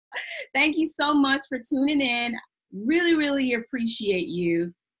Thank you so much for tuning in. Really, really appreciate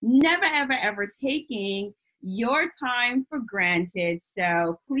you. Never, ever, ever taking your time for granted.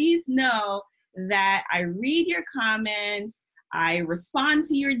 So please know that I read your comments. I respond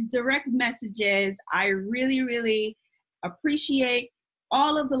to your direct messages. I really, really appreciate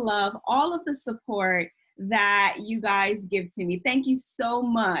all of the love, all of the support that you guys give to me. Thank you so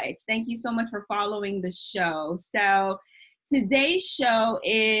much. Thank you so much for following the show. So today's show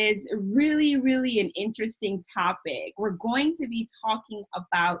is really, really an interesting topic. We're going to be talking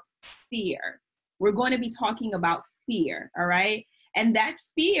about fear. We're going to be talking about fear, all right? And that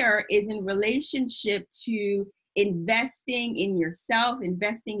fear is in relationship to investing in yourself,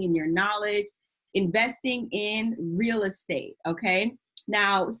 investing in your knowledge, investing in real estate, okay?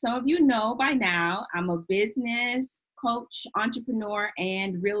 Now, some of you know by now, I'm a business coach, entrepreneur,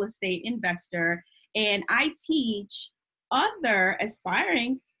 and real estate investor, and I teach other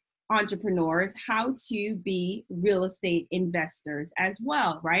aspiring entrepreneurs how to be real estate investors as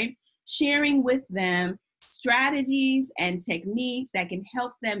well, right? Sharing with them strategies and techniques that can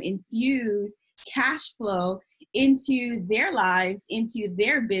help them infuse cash flow into their lives, into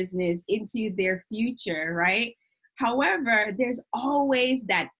their business, into their future, right? However, there's always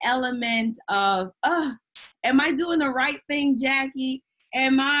that element of, am I doing the right thing, Jackie?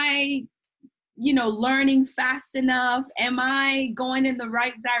 Am I learning fast enough? Am I going in the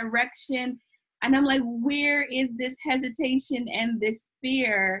right direction? And I'm like, where is this hesitation and this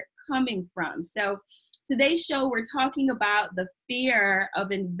fear coming from? So today's show, we're talking about the fear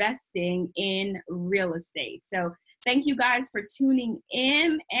of investing in real estate. So thank you guys for tuning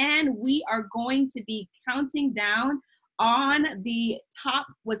in. And we are going to be counting down on the top,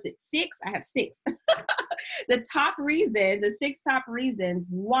 was it 6? I have 6. The six top reasons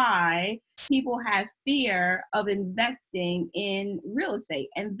why people have fear of investing in real estate.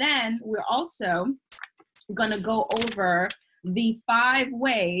 And then we're also going to go over the 5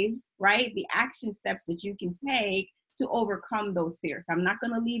 ways, right? The action steps that you can take to overcome those fears. I'm not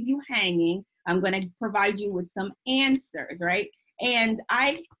going to leave you hanging. I'm going to provide you with some answers, right? And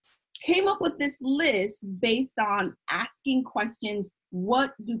I came up with this list based on asking questions.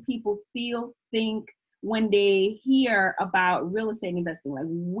 What do people feel, think when they hear about real estate investing? Like,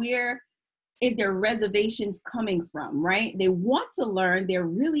 where is their reservations coming from, right? They want to learn. They're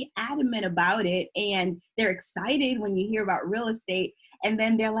really adamant about it. And they're excited when you hear about real estate. And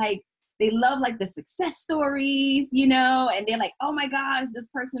then they're like, they love like the success stories, and they're like, oh my gosh, this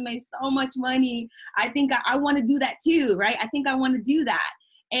person made so much money. I think I want to do that too, right? I think I want to do that.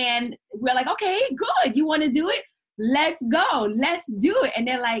 And we're like, okay, good. You want to do it? Let's go. Let's do it. And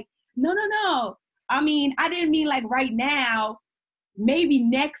they're like, no. I mean, I didn't mean like right now, maybe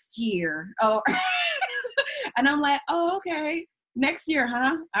next year. Oh, and I'm like, oh, okay. Next year,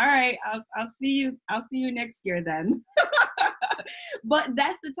 huh? All right. I'll see you. I'll see you next year then. But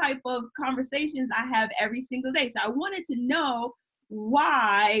that's the type of conversations I have every single day. So I wanted to know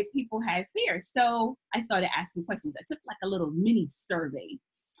why people had fear. So I started asking questions. I took like a little mini survey.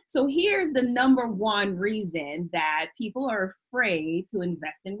 So here's the number one reason that people are afraid to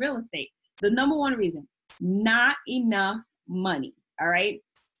invest in real estate. The number one reason, not enough money, all right?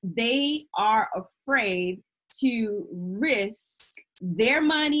 They are afraid to risk their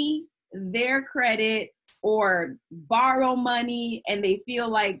money, their credit, or borrow money, and they feel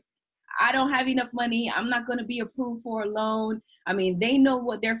like, I don't have enough money. I'm not going to be approved for a loan. I mean, they know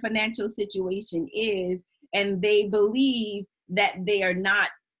what their financial situation is, and they believe that they are not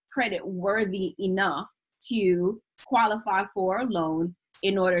credit worthy enough to qualify for a loan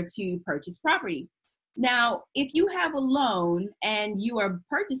in order to purchase property. Now, if you have a loan and you are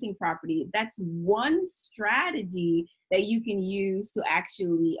purchasing property, that's one strategy that you can use to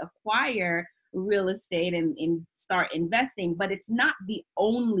actually acquire real estate and start investing, but it's not the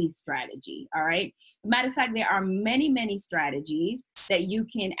only strategy, all right? Matter of fact, there are many, many strategies that you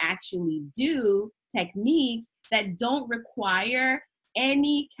can actually do, techniques that don't require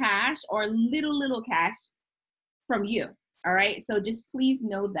any cash or little cash from you, all right? So just please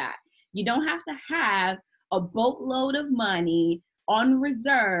know that. You don't have to have a boatload of money on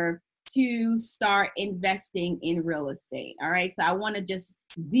reserve to start investing in real estate, all right? So I want to just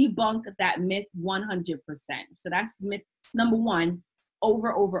debunk that myth 100%. So that's myth number one,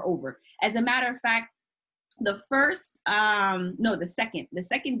 over. As a matter of fact, the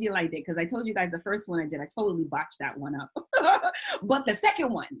second deal I did, because I told you guys the first one I did, I totally botched that one up. But the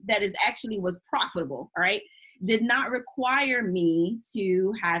second one that was profitable, all right, did not require me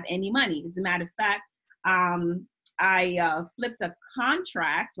to have any money. As a matter of fact, I flipped a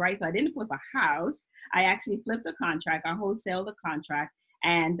contract, right? So I didn't flip a house. I actually flipped a contract. I wholesaled a contract.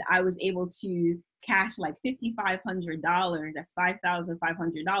 and I was able to cash like $5,500. That's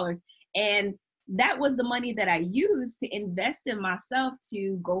 $5,500. And that was the money that I used to invest in myself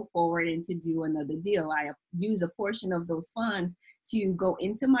to go forward and to do another deal. I use a portion of those funds to go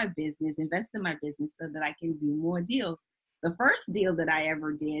into my business, invest in my business so that I can do more deals. The first deal that I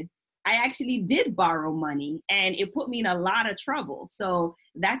ever did, I actually did borrow money, and it put me in a lot of trouble. So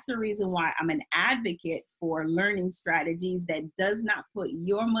that's the reason why I'm an advocate for learning strategies that does not put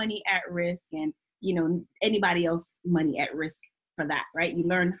your money at risk and, you know, anybody else's money at risk for that, right? You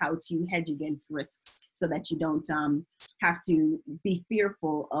learn how to hedge against risks so that you don't have to be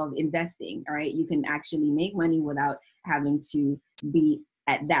fearful of investing, all right? You can actually make money without having to be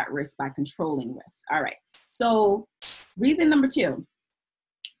at that risk by controlling risk. All right. So reason number 2,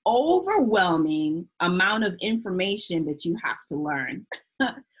 overwhelming amount of information that you have to learn.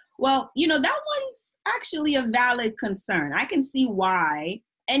 Well, you know, that one's actually a valid concern. I can see why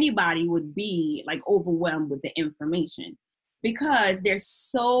anybody would be like overwhelmed with the information, because there's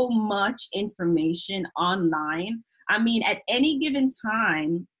so much information online. I mean, at any given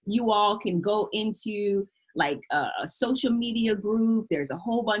time, you all can go into like a social media group. There's a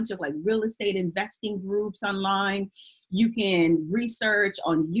whole bunch of like real estate investing groups online. You can research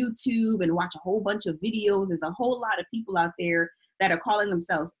on YouTube and watch a whole bunch of videos. There's a whole lot of people out there that are calling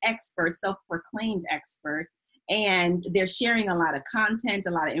themselves experts, self-proclaimed experts, and they're sharing a lot of content,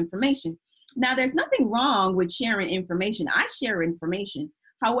 a lot of information. Now, there's nothing wrong with sharing information. I share information.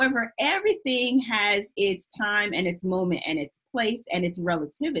 However, everything has its time and its moment and its place and its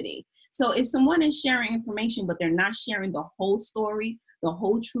relativity. So if someone is sharing information, but they're not sharing the whole story, the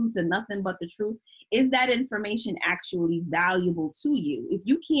whole truth and nothing but the truth, is that information actually valuable to you? If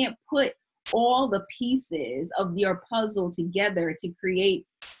you can't put all the pieces of your puzzle together to create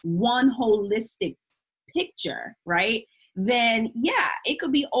one holistic picture, right? Then yeah, it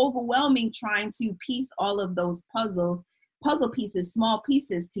could be overwhelming trying to piece all of those puzzle pieces, small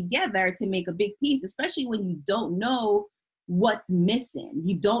pieces together to make a big piece, especially when you don't know what's missing.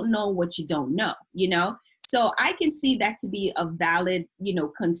 You don't know what you don't know, you know? So I can see that to be a valid, you know,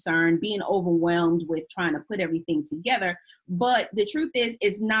 concern, being overwhelmed with trying to put everything together. But the truth is,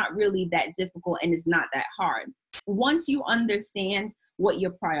 it's not really that difficult and it's not that hard. Once you understand what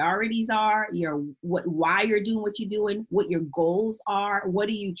your priorities are, why you're doing what you're doing, what your goals are, what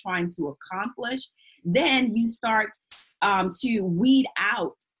are you trying to accomplish, then you start to weed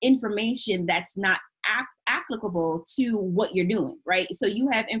out information that's not applicable to what you're doing, right? So you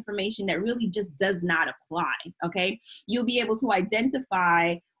have information that really just does not apply, okay? You'll be able to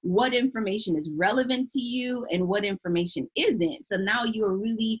identify what information is relevant to you and what information isn't. So now you're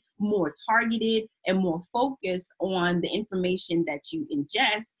really more targeted and more focused on the information that you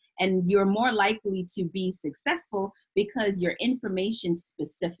ingest, and you're more likely to be successful because you're information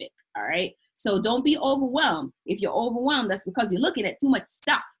specific, all right? So don't be overwhelmed. If you're overwhelmed, that's because you're looking at too much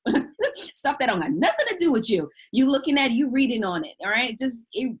stuff, stuff that don't have nothing to do with you. You looking at it, you reading on it, all right? Just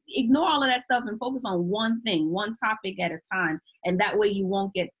ignore all of that stuff and focus on one thing, one topic at a time. And that way you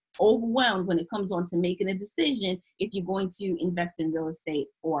won't get overwhelmed when it comes on to making a decision if you're going to invest in real estate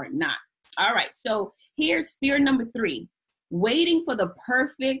or not. All right, so here's fear number 3. Waiting for the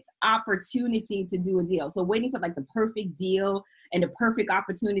perfect opportunity to do a deal. So waiting for like the perfect deal and the perfect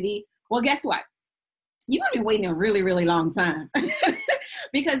opportunity. Well, guess what? You're going to be waiting a really, really long time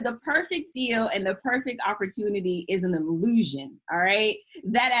because the perfect deal and the perfect opportunity is an illusion, all right?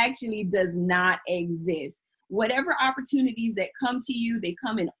 That actually does not exist. Whatever opportunities that come to you, they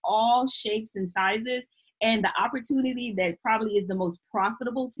come in all shapes and sizes. And the opportunity that probably is the most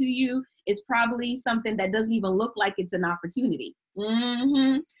profitable to you is probably something that doesn't even look like it's an opportunity.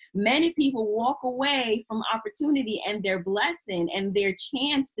 Many people walk away from opportunity and their blessing and their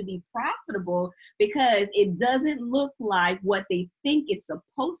chance to be profitable because it doesn't look like what they think it's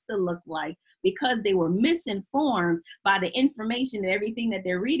supposed to look like, because they were misinformed by the information and everything that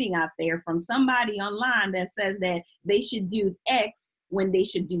they're reading out there from somebody online that says that they should do X when they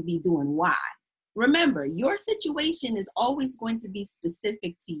should be doing Y. Remember, your situation is always going to be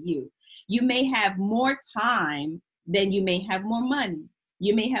specific to you. You may have more time than you may have more money.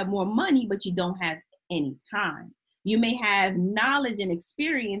 You may have more money, but you don't have any time. You may have knowledge and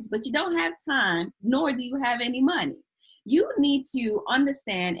experience, but you don't have time, nor do you have any money. You need to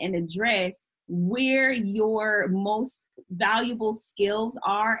understand and address where your most valuable skills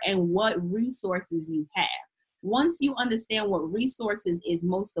are and what resources you have. Once you understand what resources is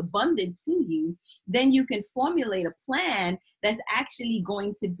most abundant to you, then you can formulate a plan that's actually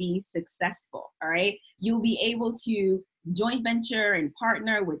going to be successful, all right? You'll be able to joint venture and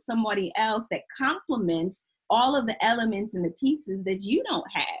partner with somebody else that complements all of the elements and the pieces that you don't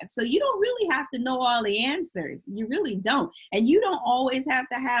have. So you don't really have to know all the answers. You really don't. And you don't always have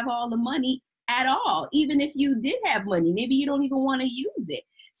to have all the money at all. Even if you did have money, maybe you don't even want to use it.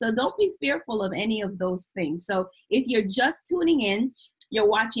 So don't be fearful of any of those things. So if you're just tuning in, you're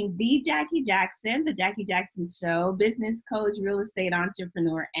watching The Jackie Jackson, The Jackie Jackson Show, business coach, real estate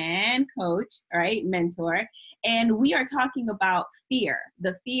entrepreneur, and coach, right, mentor. And we are talking about fear,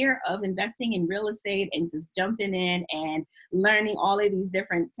 the fear of investing in real estate and just jumping in and learning all of these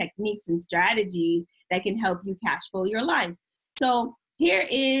different techniques and strategies that can help you cash flow your life. So here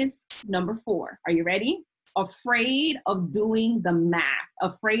is number 4. Are you ready? Afraid of doing the math,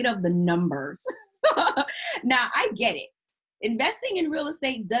 afraid of the numbers. Now, I get it. Investing in real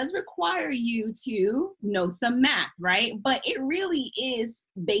estate does require you to know some math, right? But it really is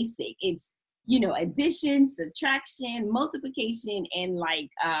basic. It's, addition, subtraction, multiplication, and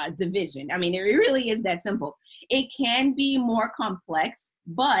division. I mean, it really is that simple. It can be more complex,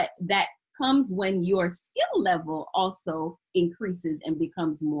 but that comes when your skill level also increases and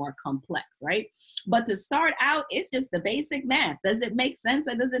becomes more complex, right? But to start out, it's just the basic math. Does it make sense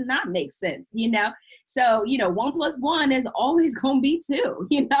or does it not make sense? So, 1 plus 1 is always going to be 2.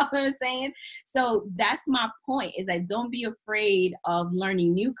 You know what I'm saying? So that's my point, is that don't be afraid of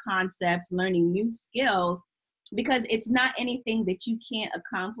learning new concepts, learning new skills, because it's not anything that you can't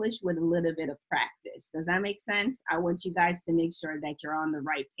accomplish with a little bit of practice. Does that make sense? I want you guys to make sure that you're on the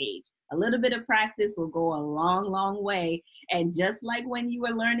right page. A little bit of practice will go a long, long way. And just like when you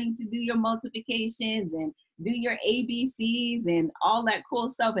were learning to do your multiplications and do your ABCs and all that cool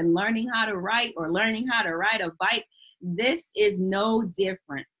stuff and learning how to write or learning how to ride a bike, this is no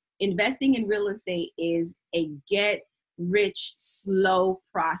different. Investing in real estate is a get rich slow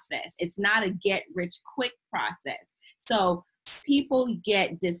process. It's not a get rich quick process. So people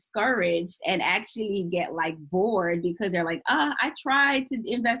get discouraged and actually get bored because they're like, I tried to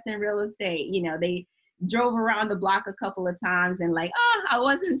invest in real estate. They drove around the block a couple of times and I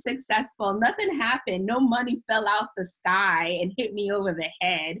wasn't successful. Nothing happened. No money fell out the sky and hit me over the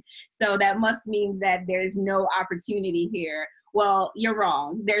head. So that must mean that there's no opportunity here. Well, you're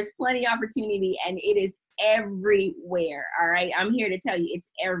wrong. There's plenty of opportunity and it is everywhere. All right. I'm here to tell you it's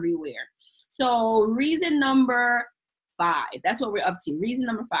everywhere. So reason number 5, that's what we're up to. Reason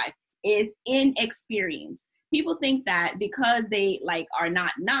number 5 is inexperience. People think that because they are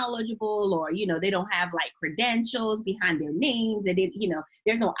not knowledgeable or, they don't have credentials behind their names, and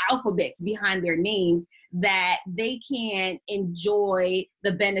there's no alphabets behind their names, that they can't enjoy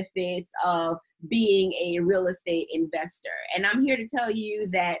the benefits of being a real estate investor. And I'm here to tell you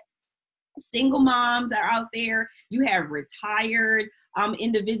that single moms are out there. You have retired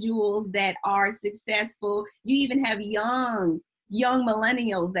individuals that are successful. You even have young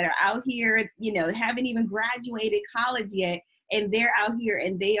millennials that are out here, haven't even graduated college yet, and they're out here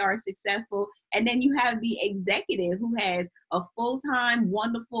and they are successful. And then you have the executive who has a full-time,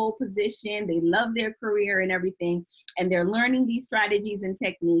 wonderful position. They love their career and everything, and they're learning these strategies and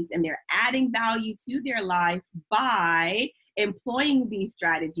techniques, and they're adding value to their life by employing these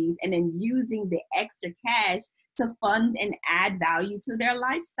strategies and then using the extra cash to fund and add value to their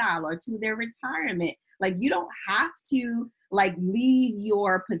lifestyle or to their retirement. You don't have to leave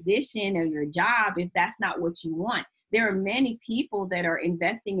your position or your job if that's not what you want. There are many people that are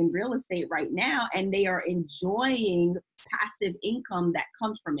investing in real estate right now, and they are enjoying passive income that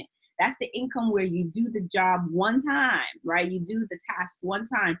comes from it. That's the income where you do the job one time, right? You do the task one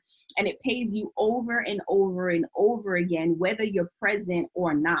time, and it pays you over and over and over again, whether you're present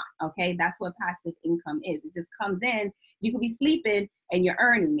or not, okay? That's what passive income is. It just comes in. You could be sleeping and you're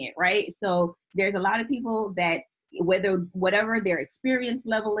earning it, right? So there's a lot of people that whatever their experience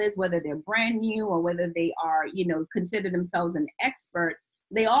level is, whether they're brand new or whether they are, consider themselves an expert,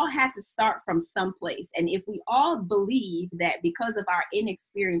 they all had to start from someplace. And if we all believe that because of our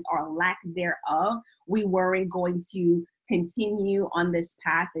inexperience or lack thereof, we weren't going to continue on this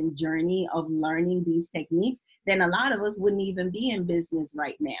path and journey of learning these techniques, then a lot of us wouldn't even be in business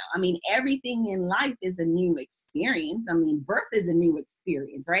right now. I mean, everything in life is a new experience. I mean, birth is a new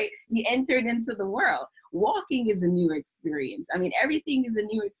experience, right? You entered into the world. Walking is a new experience. I mean, everything is a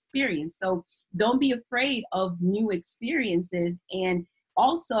new experience. So don't be afraid of new experiences, and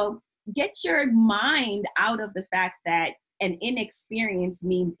also get your mind out of the fact that an inexperience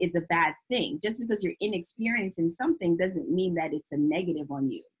means it's a bad thing. Just because you're inexperienced in something doesn't mean that it's a negative on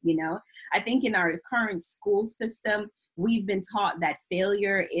you, I think in our current school system, we've been taught that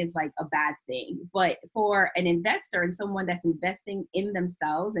failure is a bad thing. But for an investor and someone that's investing in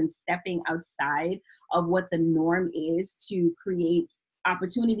themselves and stepping outside of what the norm is to create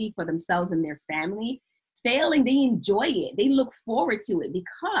opportunity for themselves and their family, failing, they enjoy it. They look forward to it,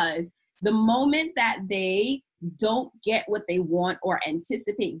 because the moment that they don't get what they want or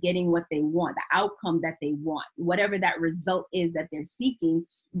anticipate getting what they want, the outcome that they want, whatever that result is that they're seeking,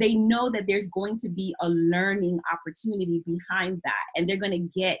 they know that there's going to be a learning opportunity behind that. And they're going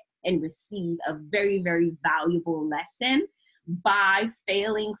to get and receive a very, very valuable lesson by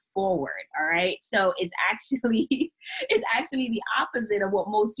failing forward. All right. So it's actually the opposite of what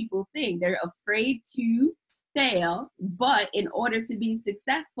most people think. They're afraid to fail, but in order to be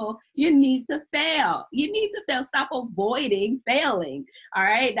successful, you need to fail. You need to fail. Stop avoiding failing. All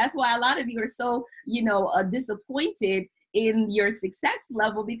right. That's why a lot of you are so, disappointed in your success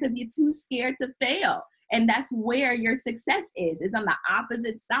level, because you're too scared to fail. And that's where your success is on the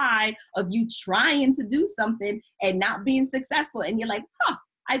opposite side of you trying to do something and not being successful. And you're like,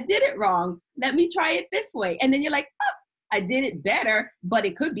 I did it wrong. Let me try it this way. And then you're like, I did it better, but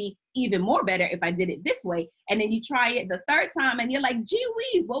it could be even more better if I did it this way. And then you try it the third time and you're like, gee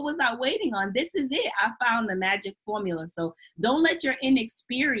whiz, what was I waiting on? This is it. I found the magic formula. So don't let your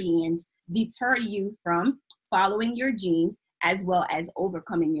inexperience deter you from following your dreams, as well as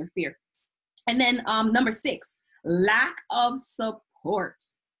overcoming your fear. And then number 6, lack of support.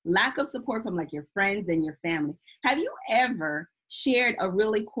 Lack of support from like your friends and your family. Have you ever shared a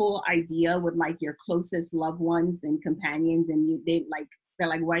really cool idea with like your closest loved ones and companions, and they're like,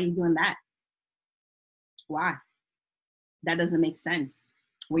 why are you doing that? Why? That doesn't make sense.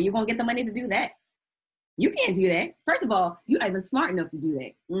 Where you gonna get the money to do that? You can't do that. First of all, you're not even smart enough to do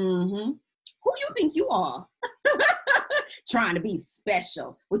that. Who you think you are? Trying to be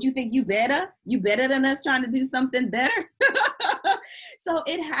special. What, you think you better? You better than us trying to do something better? So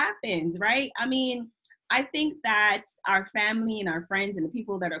it happens, right? I mean, I think that our family and our friends and the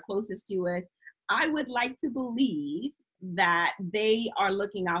people that are closest to us, I would like to believe that they are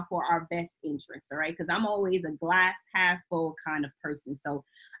looking out for our best interests, all right? Because I'm always a glass half full kind of person. So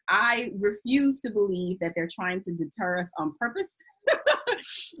I refuse to believe that they're trying to deter us on purpose.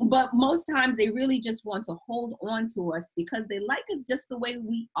 But most times they really just want to hold on to us because they like us just the way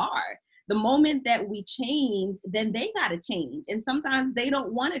we are. The moment that we change, then they got to change. And sometimes they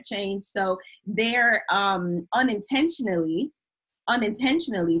don't want to change. So they're unintentionally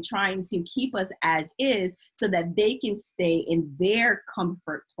trying to keep us as is so that they can stay in their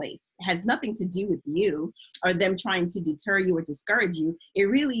comfort place. It has nothing to do with you or them trying to deter you or discourage you. It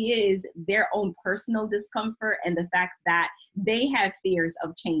really is their own personal discomfort and the fact that they have fears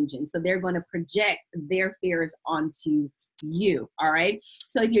of changing. So they're going to project their fears onto you. All right.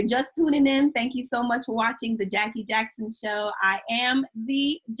 So if you're just tuning in, thank you so much for watching the Jackie Jackson Show. I am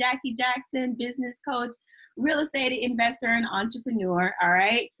the Jackie Jackson business coach, real estate investor, and entrepreneur. All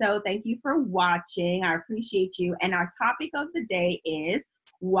right. So thank you for watching. I appreciate you. And our topic of the day is,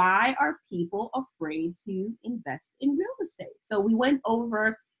 why are people afraid to invest in real estate? So we went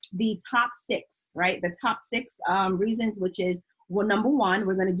over the top 6, right? The top 6 reasons, which is, well, number 1,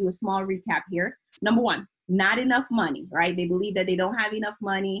 we're going to do a small recap here. Number 1, not enough money, right? They believe that they don't have enough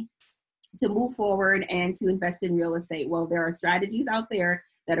money to move forward and to invest in real estate. Well, there are strategies out there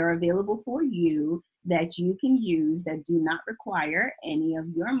that are available for you that you can use that do not require any of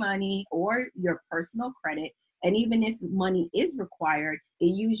your money or your personal credit. And even if money is required, it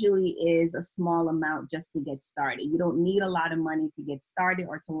usually is a small amount just to get started. You don't need a lot of money to get started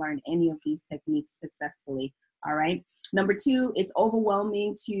or to learn any of these techniques successfully. All right. Number 2, it's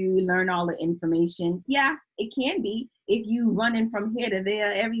overwhelming to learn all the information. Yeah, it can be. If you running from here to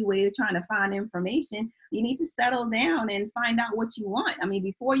there everywhere trying to find information, you need to settle down and find out what you want. I mean,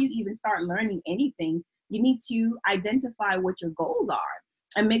 before you even start learning anything, you need to identify what your goals are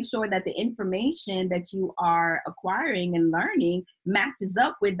and make sure that the information that you are acquiring and learning matches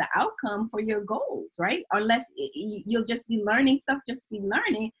up with the outcome for your goals, right? Unless you'll just be learning stuff just to be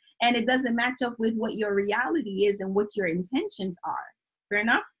learning, and it doesn't match up with what your reality is and what your intentions are. Fair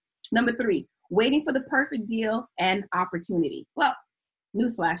enough? Number 3, waiting for the perfect deal and opportunity. Well,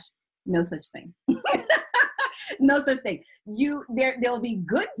 newsflash, no such thing. No such thing. There'll be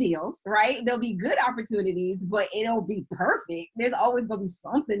good deals, right? There'll be good opportunities, but it'll be perfect. There's always gonna be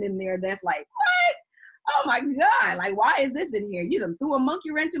something in there that's like, what? Oh my God, like, why is this in here? You done threw a monkey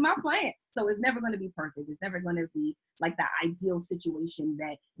wrench in my plans. So it's never going to be perfect. It's never going to be like the ideal situation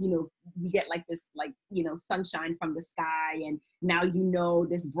that, you get like this, like, sunshine from the sky. And now,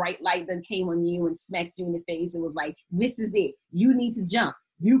 this bright light that came on you and smacked you in the face. It was like, this is it. You need to jump.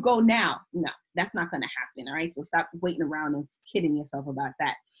 You go now. No, that's not going to happen. All right. So stop waiting around and kidding yourself about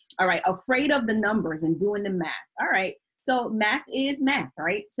that. All right. Afraid of the numbers and doing the math. All right. So math is math,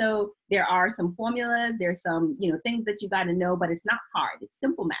 right? So there are some formulas, there's some, things that you got to know, but it's not hard. It's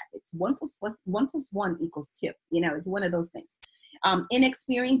simple math. It's one plus one equals two. It's one of those things.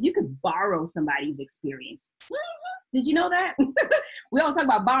 Inexperience, you could borrow somebody's experience. Did you know that? We always talk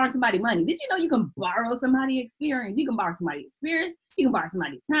about borrowing somebody money. Did you know you can borrow somebody's experience? You can borrow somebody's experience. You can borrow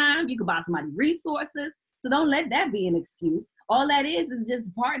somebody's time. You can borrow somebody's resources. So don't let that be an excuse. All that is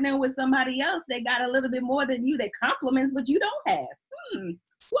just partnering with somebody else that got a little bit more than you, that complements what you don't have.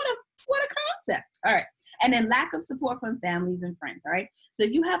 What a concept. All right. And then lack of support from families and friends. All right. So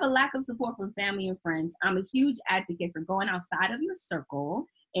if you have a lack of support from family and friends, I'm a huge advocate for going outside of your circle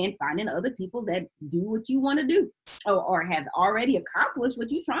and finding other people that do what you want to do, or have already accomplished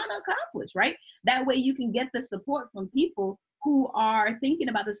what you're trying to accomplish, right? That way you can get the support from people who are thinking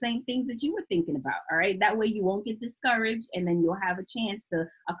about the same things that you were thinking about, all right? That way you won't get discouraged, and then you'll have a chance to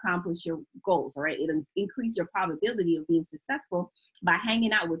accomplish your goals, all right? It'll increase your probability of being successful by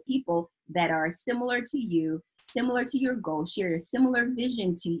hanging out with people that are similar to you, similar to your goals, share a similar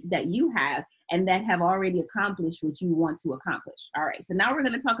vision that you have, and that have already accomplished what you want to accomplish. All right, so now we're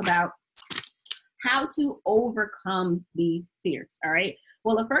going to talk about how to overcome these fears. All right.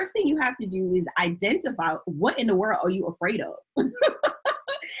 Well, the first thing you have to do is identify what in the world are you afraid of?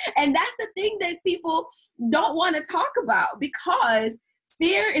 And that's the thing that people don't want to talk about, because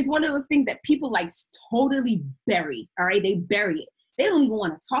fear is one of those things that people like totally bury. All right. They bury it. They don't even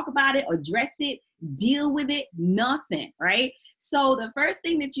want to talk about it, address it, deal with it, nothing. Right. So the first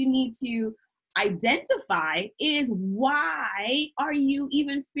thing that you need to identify is, why are you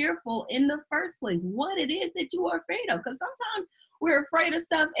even fearful in the first place? What it is that you are afraid of? Because sometimes we're afraid of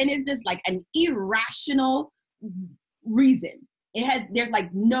stuff and it's just like an irrational reason. There's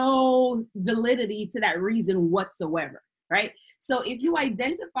like no validity to that reason whatsoever, right? So if you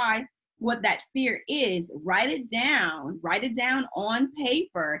identify what that fear is, write it down on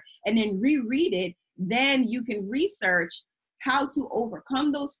paper, and then reread it. Then you can research how to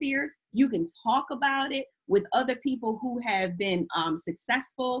overcome those fears. You can talk about it with other people who have been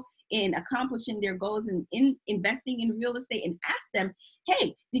successful in accomplishing their goals and in investing in real estate, and ask them,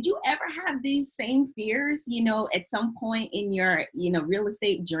 hey, did you ever have these same fears, at some point in your, real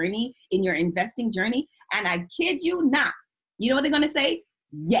estate journey, in your investing journey? And I kid you not, you know what they're going to say?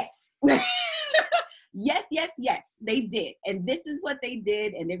 Yes. Yes, they did. And this is what they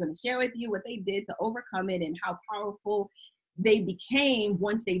did. And they're going to share with you what they did to overcome it and how powerful they became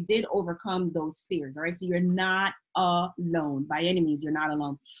once they did overcome those fears. All right. So you're not alone. By any means, you're not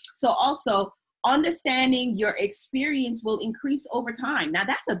alone. So also, understanding your experience will increase over time. Now,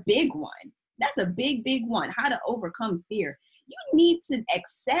 that's a big one. That's a big one. How to overcome fear. You need to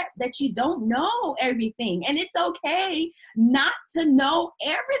accept that you don't know everything. And it's okay not to know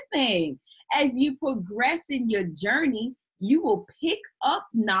everything. As you progress in your journey, you will pick up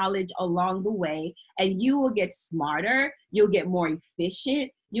knowledge along the way, and you will get smarter. You'll get more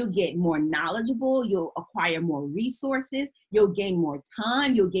efficient. You'll get more knowledgeable. You'll acquire more resources. You'll gain more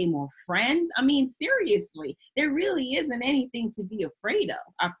time. You'll gain more friends. I mean, seriously, there really isn't anything to be afraid of.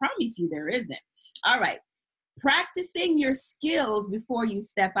 I promise you there isn't. All right. Practicing your skills before you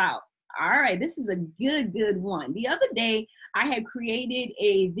step out. All right, this is a good one. The other day, I had created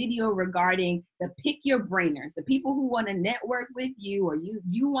a video regarding the pick your brainers, the people who want to network with you, or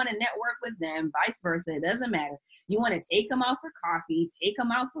you want to network with them, vice versa. It doesn't matter. You want to take them out for coffee, take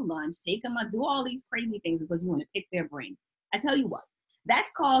them out for lunch, take them out, do all these crazy things because you want to pick their brain. I tell you what,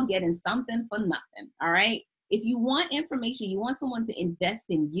 that's called getting something for nothing. All right. If you want information, you want someone to invest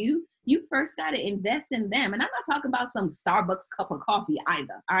in you, you first got to invest in them. And I'm not talking about some Starbucks cup of coffee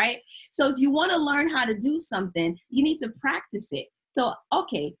either. All right. So if you want to learn how to do something, you need to practice it. So,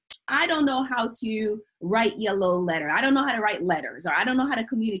 okay, I don't know how to write yellow letter. I don't know how to write letters, or I don't know how to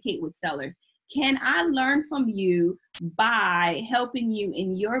communicate with sellers. Can I learn from you by helping you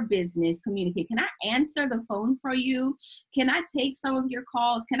in your business communicate? Can I answer the phone for you? Can I take some of your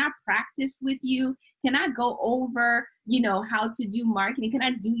calls? Can I practice with you? Can I go over, how to do marketing? Can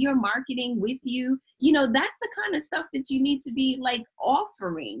I do your marketing with you? That's the kind of stuff that you need to be like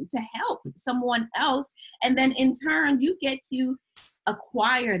offering to help someone else. And then in turn, you get to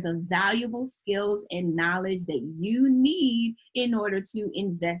acquire the valuable skills and knowledge that you need in order to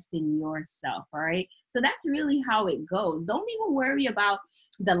invest in yourself. All right. So that's really how it goes. Don't even worry about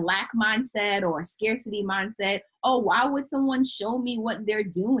the lack mindset or scarcity mindset. Oh, why would someone show me what they're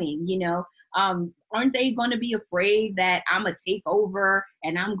doing? Aren't they going to be afraid that I'm a takeover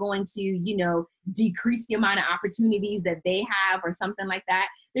and I'm going to, decrease the amount of opportunities that they have or something like that?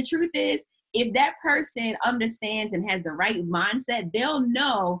 The truth is, if that person understands and has the right mindset, they'll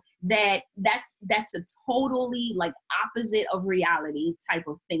know that that's a totally like opposite of reality type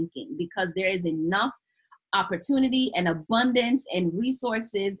of thinking, because there is enough opportunity and abundance and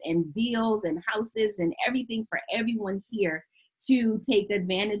resources and deals and houses and everything for everyone here to take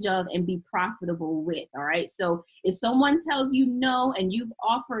advantage of and be profitable with. All right. So if someone tells you no and you've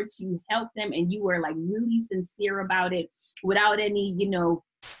offered to help them and you were like really sincere about it without any,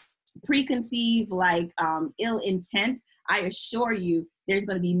 preconceived like ill intent, I assure you there's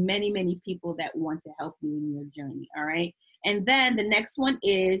going to be many, many people that want to help you in your journey. All right. And then the next one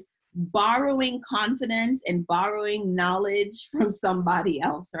is borrowing confidence and borrowing knowledge from somebody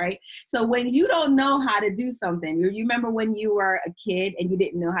else, right? So when you don't know how to do something, you remember when you were a kid and you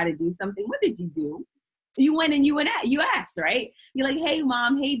didn't know how to do something, what did you do? You went and you asked, right? You're like, hey,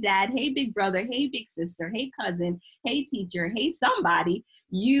 mom, hey, dad, hey, big brother, hey, big sister, hey, cousin, hey, teacher, hey, somebody.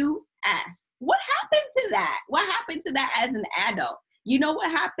 You asked. What happened to that? What happened to that as an adult? You know what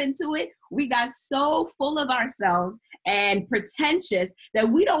happened to it? We got so full of ourselves and pretentious that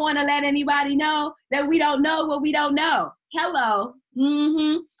we don't want to let anybody know that we don't know what we don't know. Hello.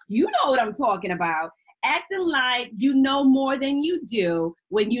 You know what I'm talking about. Acting like you know more than you do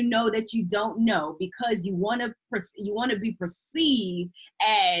when you know that you don't know, because you want to be perceived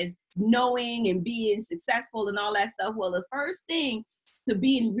as knowing and being successful and all that stuff. Well, the first thing to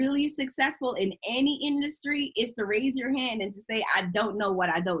being really successful in any industry is to raise your hand and to say, I don't know what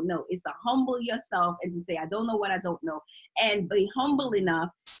I don't know. It's to humble yourself and to say, I don't know what I don't know, and be humble enough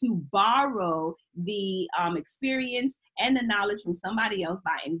to borrow the experience and the knowledge from somebody else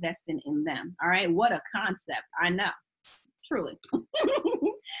by investing in them. All right. What a concept. I know. Truly.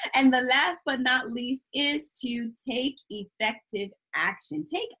 And the last but not least is to take effective action.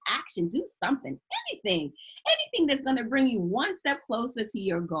 Take action. Do something. Anything that's going to bring you one step closer to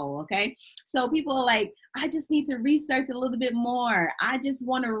your goal. Okay. So people are like, I just need to research a little bit more. I just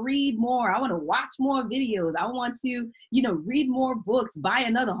want to read more. I want to watch more videos. I want to, read more books, buy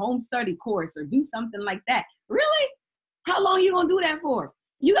another home study course, or do something like that. Really? How long are you going to do that for?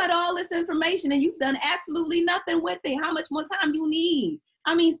 You got all this information and you've done absolutely nothing with it. How much more time you need?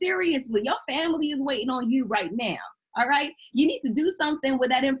 I mean, seriously, your family is waiting on you right now. All right. You need to do something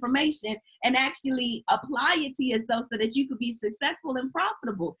with that information and actually apply it to yourself so that you could be successful and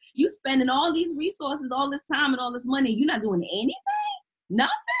profitable. You spending all these resources, all this time and all this money. You're not doing anything?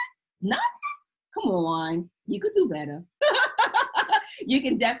 Nothing? Nothing? Come on. You could do better. You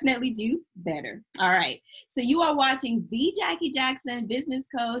can definitely do better. All right. So you are watching the Jackie Jackson, business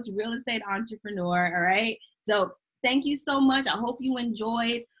coach, real estate entrepreneur. All right. So thank you so much. I hope you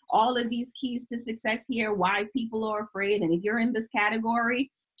enjoyed all of these keys to success here, why people are afraid. And if you're in this category,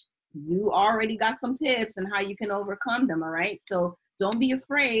 you already got some tips on how you can overcome them. All right. So don't be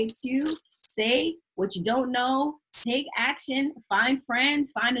afraid to say what you don't know, take action, find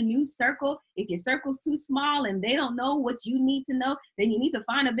friends, find a new circle. If your circle's too small and they don't know what you need to know, then you need to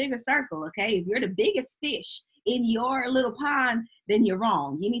find a bigger circle, okay? If you're the biggest fish in your little pond, then you're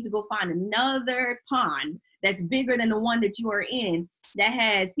wrong. You need to go find another pond that's bigger than the one that you are in, that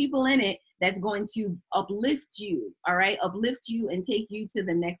has people in it that's going to uplift you, all right? Uplift you and take you to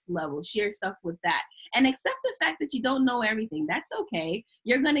the next level. Share stuff with that. And accept the fact that you don't know everything. That's okay.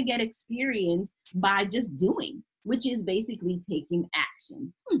 You're going to get experience by just doing, which is basically taking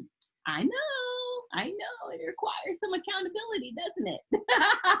action. I know. It requires some accountability, doesn't it?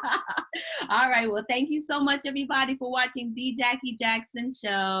 All right. Well, thank you so much, everybody, for watching The Jackie Jackson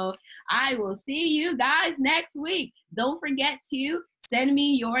Show. I will see you guys next week. Don't forget to send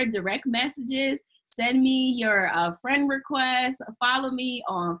me your direct messages. Send me your friend requests. Follow me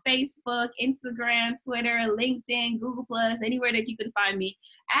on Facebook, Instagram, Twitter, LinkedIn, Google+, anywhere that you can find me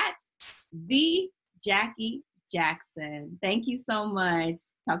at The Jackie Jackson. Thank you so much.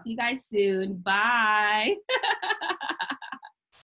 Talk to you guys soon. Bye.